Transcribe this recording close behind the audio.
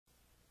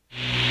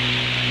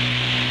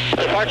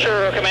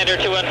departure, Commander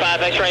 215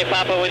 X-ray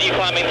Papa with you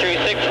climbing through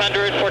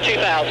 600 for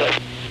 2000.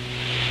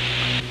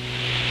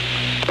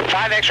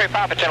 5 X-ray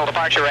Papa, general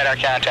departure, radar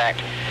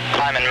contact.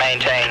 Climb and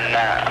maintain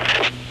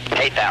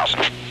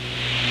 8,000.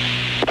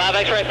 5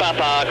 X-ray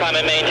Papa, climb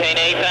and maintain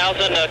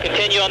 8,000.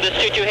 Continue on this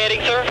 22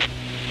 heading, sir.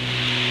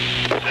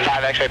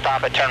 5 X-ray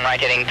Papa, turn right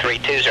heading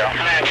 320.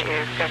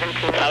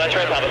 5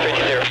 X-ray Papa,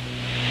 320.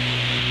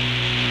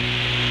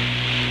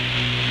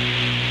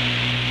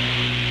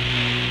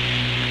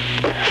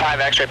 5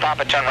 X-ray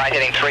Papa, turn right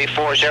heading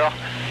 340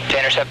 to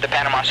intercept the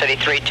Panama City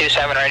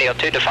 327 radio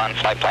 2 defund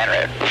flight plan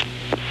route.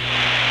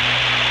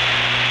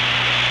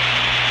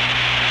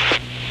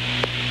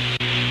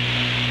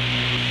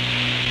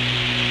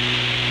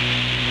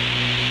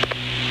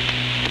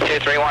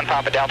 231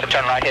 Papa Delta,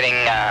 turn right heading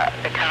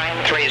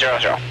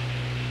 300.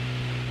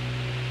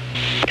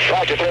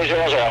 Roger,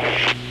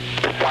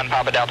 300. 1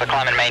 Papa Delta,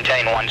 climb and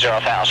maintain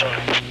 10,000.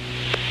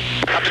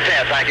 Up to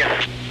 10, thank you.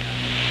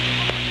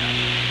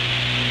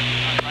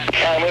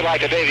 And we'd like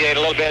to deviate a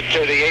little bit to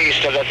the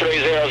east of the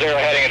 300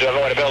 heading to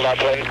avoid a build-up,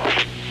 please.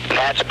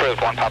 That's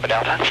approved, 1 Papa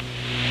Delta.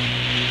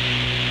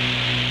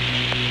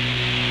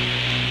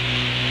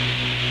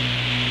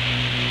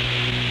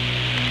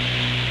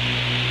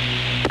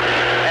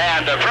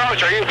 And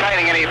approach, are you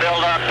painting any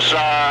build-ups,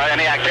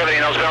 any activity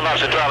in those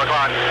build-ups at 12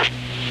 o'clock?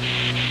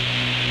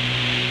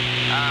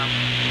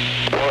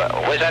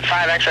 Was that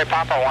 5 X-ray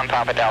Papa or 1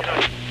 Papa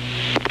Delta?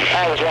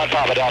 That was 1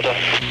 Papa Delta.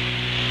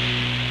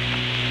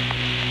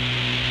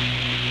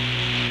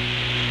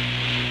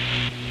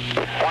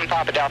 One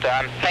Papa Delta,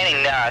 I'm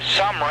painting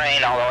some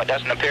rain, although it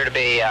doesn't appear to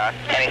be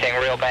anything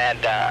real bad.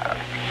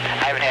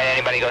 I haven't had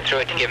anybody go through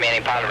it to give me any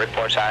pilot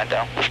reports on it,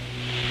 though.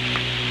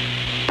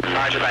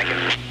 Roger, thank you.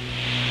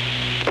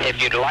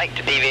 If you'd like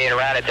to deviate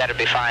around it, that'd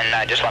be fine.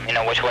 Just let me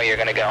know which way you're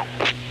going to go.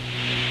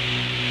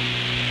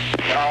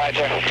 All right,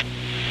 sir.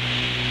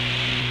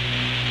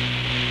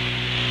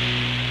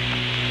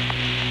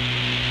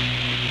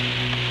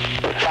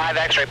 Five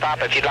X-ray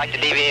Papa, if you'd like to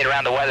deviate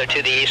around the weather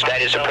to the east,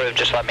 that is approved.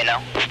 Just let me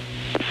know.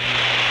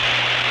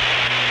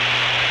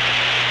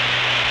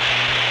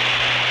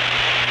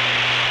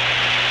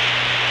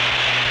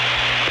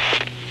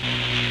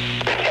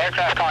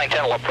 Aircraft calling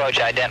tunnel approach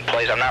ident,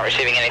 please. I'm not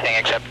receiving anything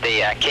except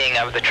the keying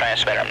of the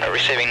transmitter. I'm not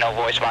receiving no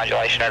voice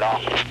modulation at all.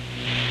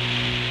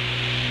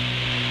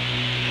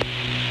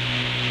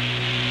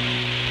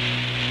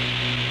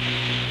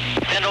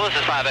 Central, this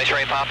is 5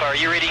 X-ray Papa. Are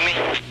you reading me?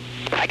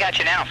 I got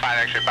you now, 5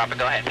 X-ray Papa.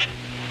 Go ahead.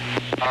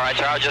 All right,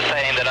 sir. I was just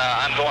saying that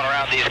I'm going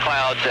around these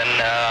clouds, and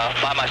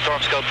by my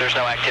storm scope, there's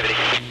no activity.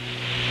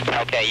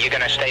 Okay, you're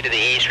going to stay to the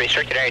east.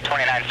 Restricted area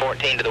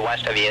 2914 to the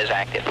west of you is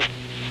active.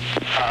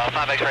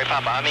 5 X-ray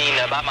Papa. I mean,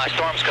 by my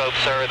storm scope,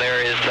 sir,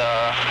 there is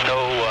no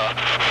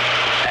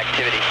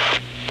activity.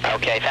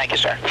 Okay, thank you,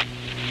 sir.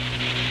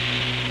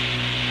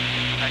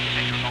 Thank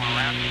you for going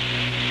around.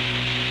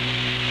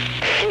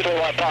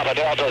 231 Papa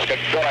Delta is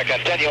going to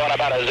continue on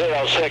about a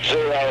 060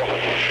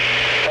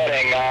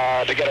 heading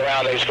to get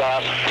around these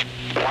clouds.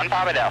 1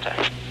 Papa Delta.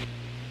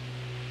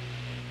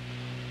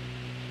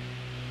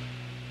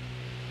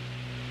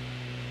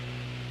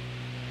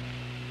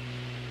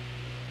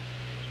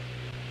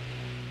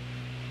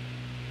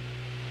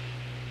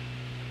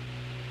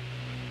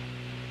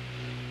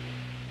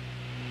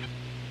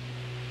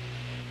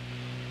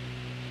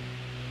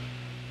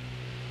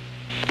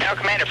 Now,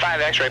 Commander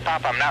 5 X-ray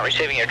Papa, I'm not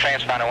receiving your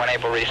transponder when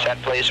able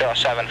reset, please,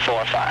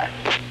 0745.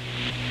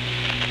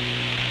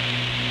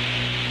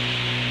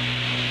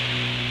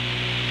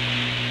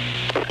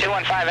 Two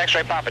 15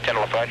 X-ray Papa,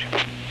 Tindall approach.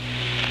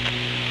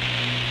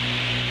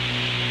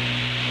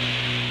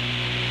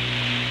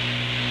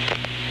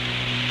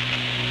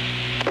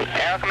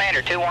 Aero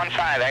Commander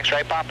 215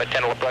 X-ray Papa,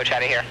 Tindall approach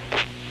out of here.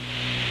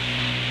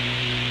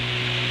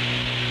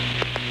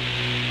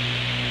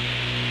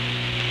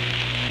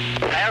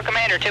 Aero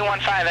Commander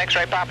 215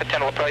 X-ray Papa,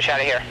 Tindall approach out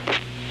of here.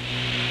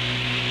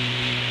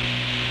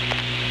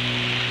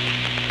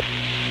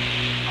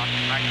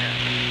 Right there.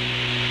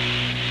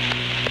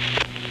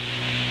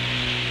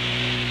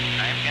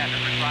 I have got to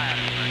reply on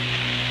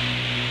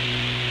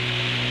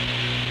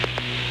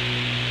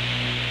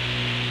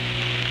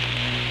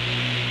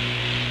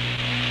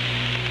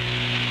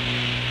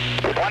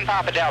it. One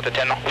Papa Delta,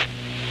 Tindall.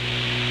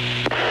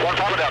 1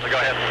 Papa Delta, go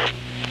ahead.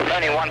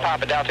 Only 1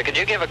 Papa Delta. Could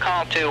you give a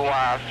call to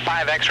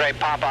 5 X-ray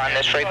Papa on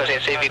this frequency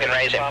and see if you can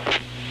raise him?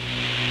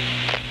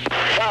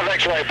 5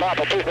 X-ray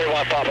Papa,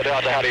 231 Papa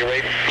Delta, how do you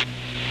read?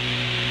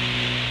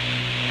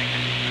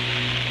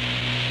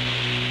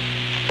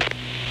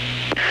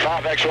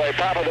 Five X-ray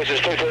Papa, this is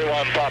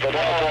 231 Papa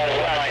Delta.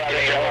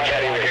 You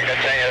can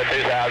continue to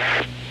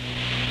 2000.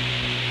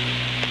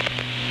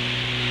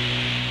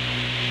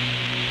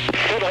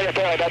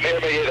 He doesn't hear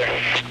me either.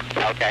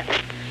 Okay.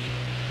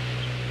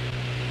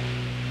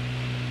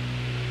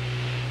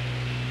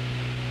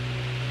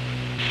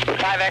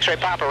 Five X-ray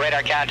Papa,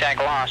 radar contact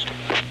lost.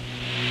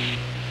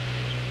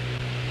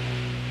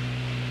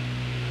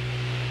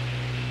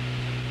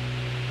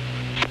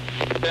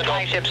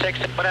 Flagship 6,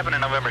 what happened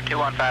in November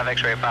 215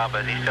 X-ray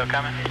Papa? Is he still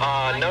coming?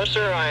 No,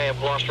 sir. I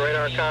have lost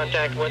radar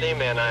contact with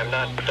him, and I'm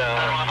not.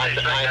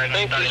 I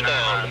think he's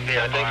down.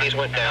 I think he's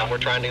went down. We're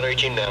trying to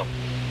reach him now.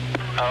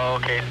 Oh,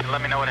 okay. So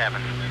let me know what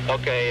happened.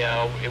 Okay,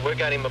 we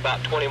got him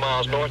about 20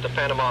 miles north of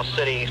Panama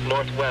City,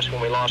 northwest,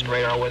 when we lost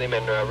radar with him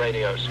and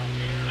radios.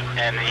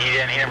 And he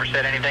never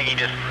said anything. He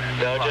just.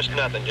 No, just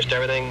nothing. Just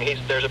everything.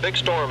 There's a big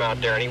storm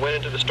out there, and he went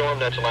into the storm.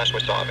 That's the last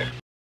we saw of him.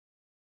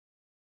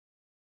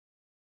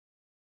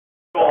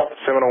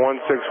 Seminole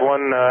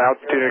 161,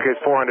 altitude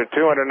indicates 400,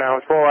 200 now.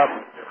 Pull up.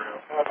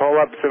 Pull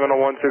up, Seminole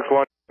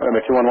 161.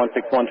 Number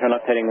 21161, turn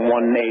left heading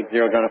 180,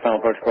 join the final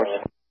approach course.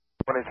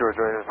 180,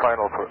 join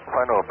final approach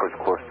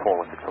course,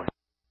 4161.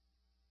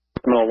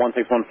 Seminole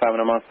 161,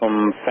 500 miles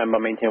from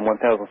Famba, maintain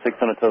 1,600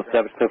 till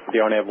established clear for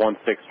the RNAV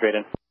 16 straight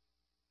in.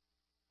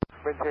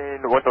 Maintain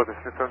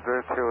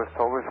 1,600 till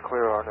established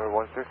clear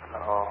RNAV 16,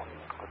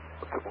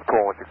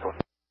 4161.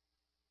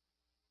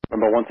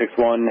 Number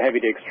 161,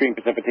 heavy to extreme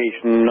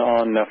precipitation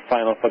on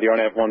final for the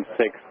RNAV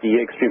 16. The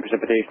extreme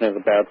precipitation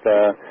is about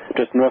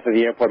just north of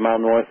the airport,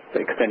 mile north,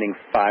 extending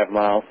 5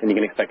 miles, and you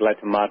can expect light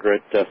to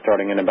moderate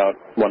starting in about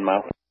 1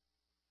 mile.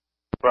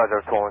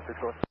 Roger,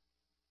 2161.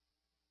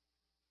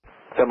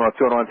 Seminole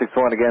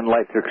 21161, again,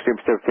 light to extreme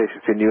precipitation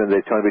between you and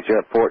Daytona Beach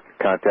Airport.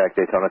 Contact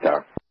Daytona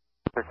Tower.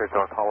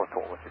 Daytona Tower,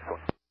 2161.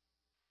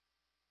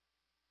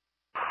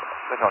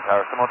 Daytona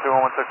Tower, Seminole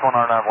 21161,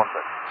 RNAV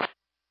 16.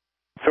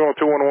 Seminole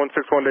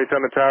 21161,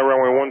 Daytona Tower,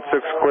 runway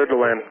 16, clear to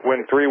land.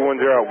 Wind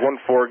 310 at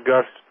 14,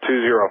 gust 20.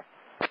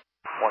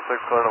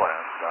 16, clear to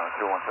land,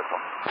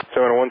 21161.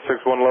 Seminole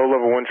 161, low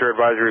level wind shear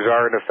advisories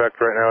are in effect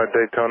right now at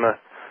Daytona.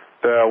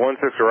 The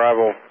 16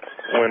 arrival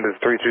wind is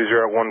 320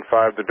 at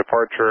 15. The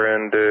departure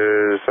end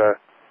is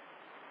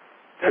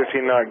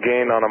 15 knot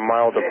gain on a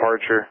mile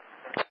departure.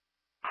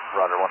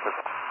 Roger,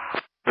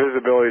 161.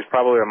 Visibility is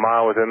probably a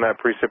mile within that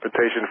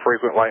precipitation,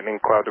 frequent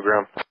lightning, cloud to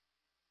ground.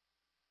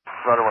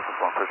 Roger,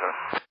 161, appreciate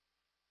it.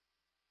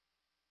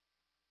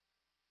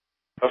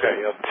 Okay,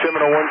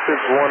 Seminole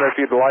 161,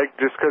 if you'd like,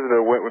 just because of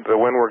the wind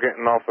we're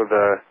getting off of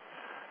the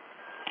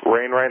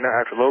rain right now,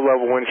 after low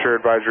level wind shear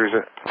advisories.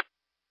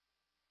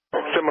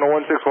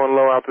 Seminole 161,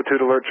 low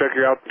altitude alert, check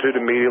your altitude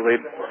immediately.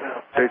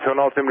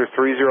 Daytona altimeter is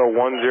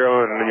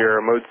 3010, and your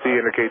mode C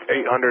indicates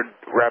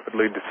 800,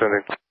 rapidly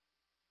descending.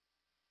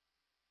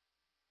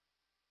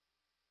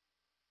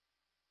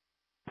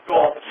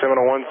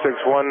 Seminole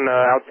 161,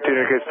 altitude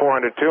indicates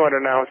 400,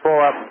 200 now. Pull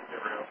up.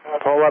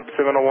 Pull up,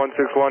 Seminole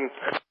 161.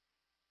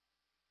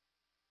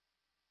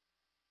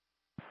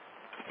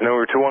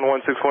 Number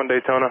 21161,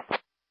 Daytona.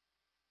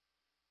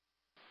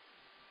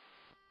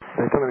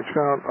 Daytona Beach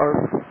ground,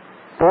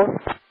 R4?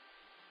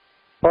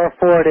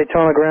 R4,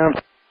 Daytona ground.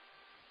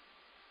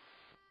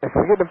 If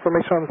we get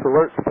information on this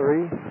alert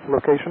 3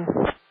 location?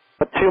 2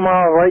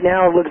 miles, right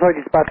now it looks like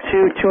it's about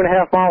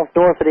 2.5 miles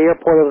north of the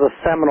airport of the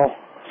Seminole.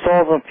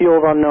 Soils and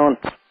fuels unknown.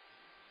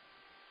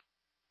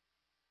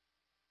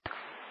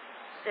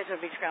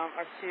 Daytona Beach ground,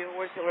 R2,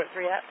 where's the alert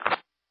 3 at?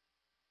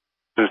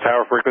 This is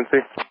tower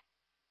frequency.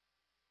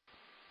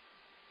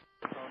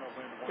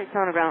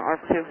 Daytona ground,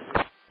 R2.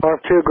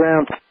 R2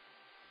 ground.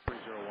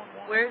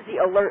 Where's the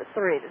alert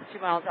 3 that's 2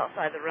 miles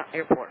outside the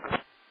airport?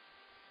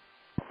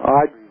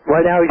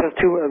 Right now he's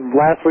just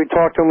last we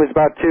talked to him was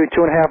about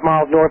 2.5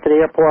 miles north of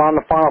the airport on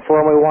the final for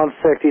runway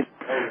 16.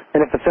 In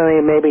the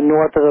vicinity maybe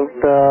north of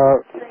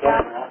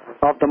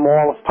the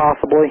mall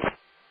possibly.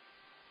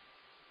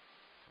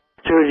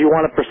 So do you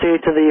want to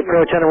proceed to the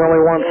approach end of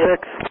runway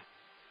 16?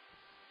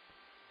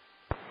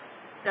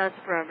 That's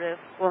affirmative.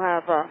 We'll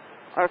have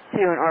R2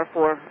 and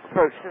R4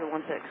 approach to the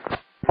 16.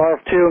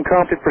 R2 and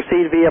company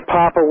proceed via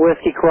Papa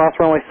Whiskey, cross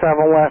runway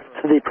 7 left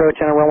to the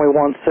approach end of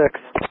runway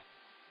 16.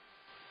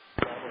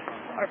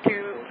 R2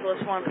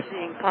 plus 1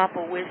 proceeding Papa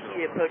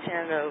Whiskey, approach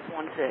end of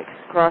 16,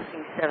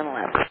 crossing 7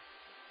 left.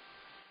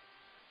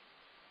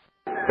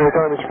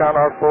 Daytona Beach ground,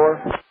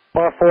 R4?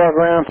 R4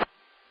 ground.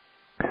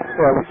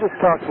 Yeah, we just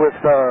talked with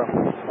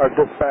our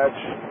dispatch,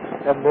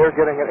 and they're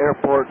getting an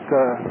airport,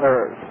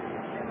 or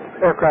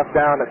aircraft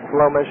down at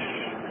Slomish,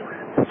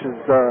 which is,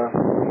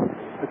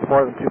 it's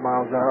more than 2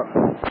 miles out.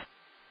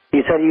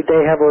 You said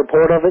they have a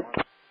report of it?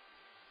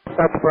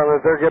 That's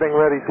brother. They're getting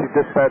ready to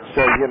dispatch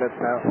units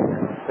now.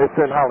 It's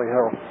in Holly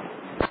Hill.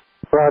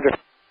 Roger.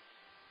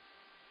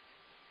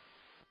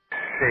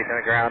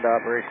 Daytona ground,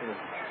 operation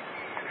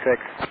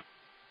 6.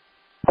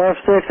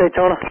 R6,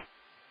 Daytona.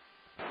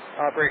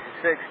 Operation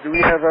 6, do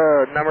we have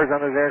numbers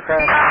on those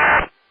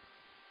aircraft?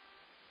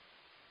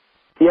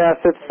 Yes,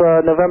 it's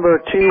November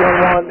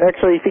 211.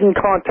 Actually, if you can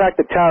contact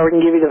the tower, we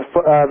can give you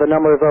the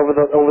numbers over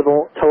the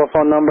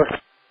telephone number.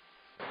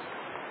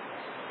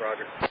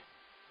 Roger.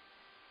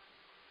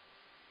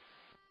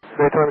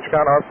 Daytona Beach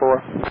ground,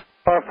 R4.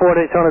 R4,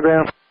 Daytona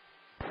ground.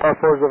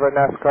 R4 is over at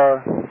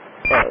NASCAR.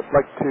 I'd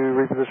like to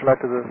reposition back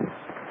to the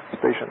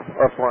station.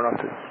 R4 and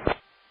R2.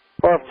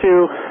 R2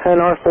 and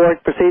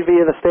R4 proceed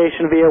via the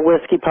station via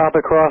Whiskey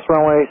Papa cross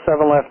runway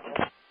 7 left.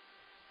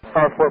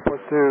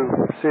 R4.2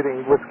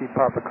 proceeding Whiskey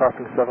Papa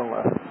crossing 7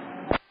 left.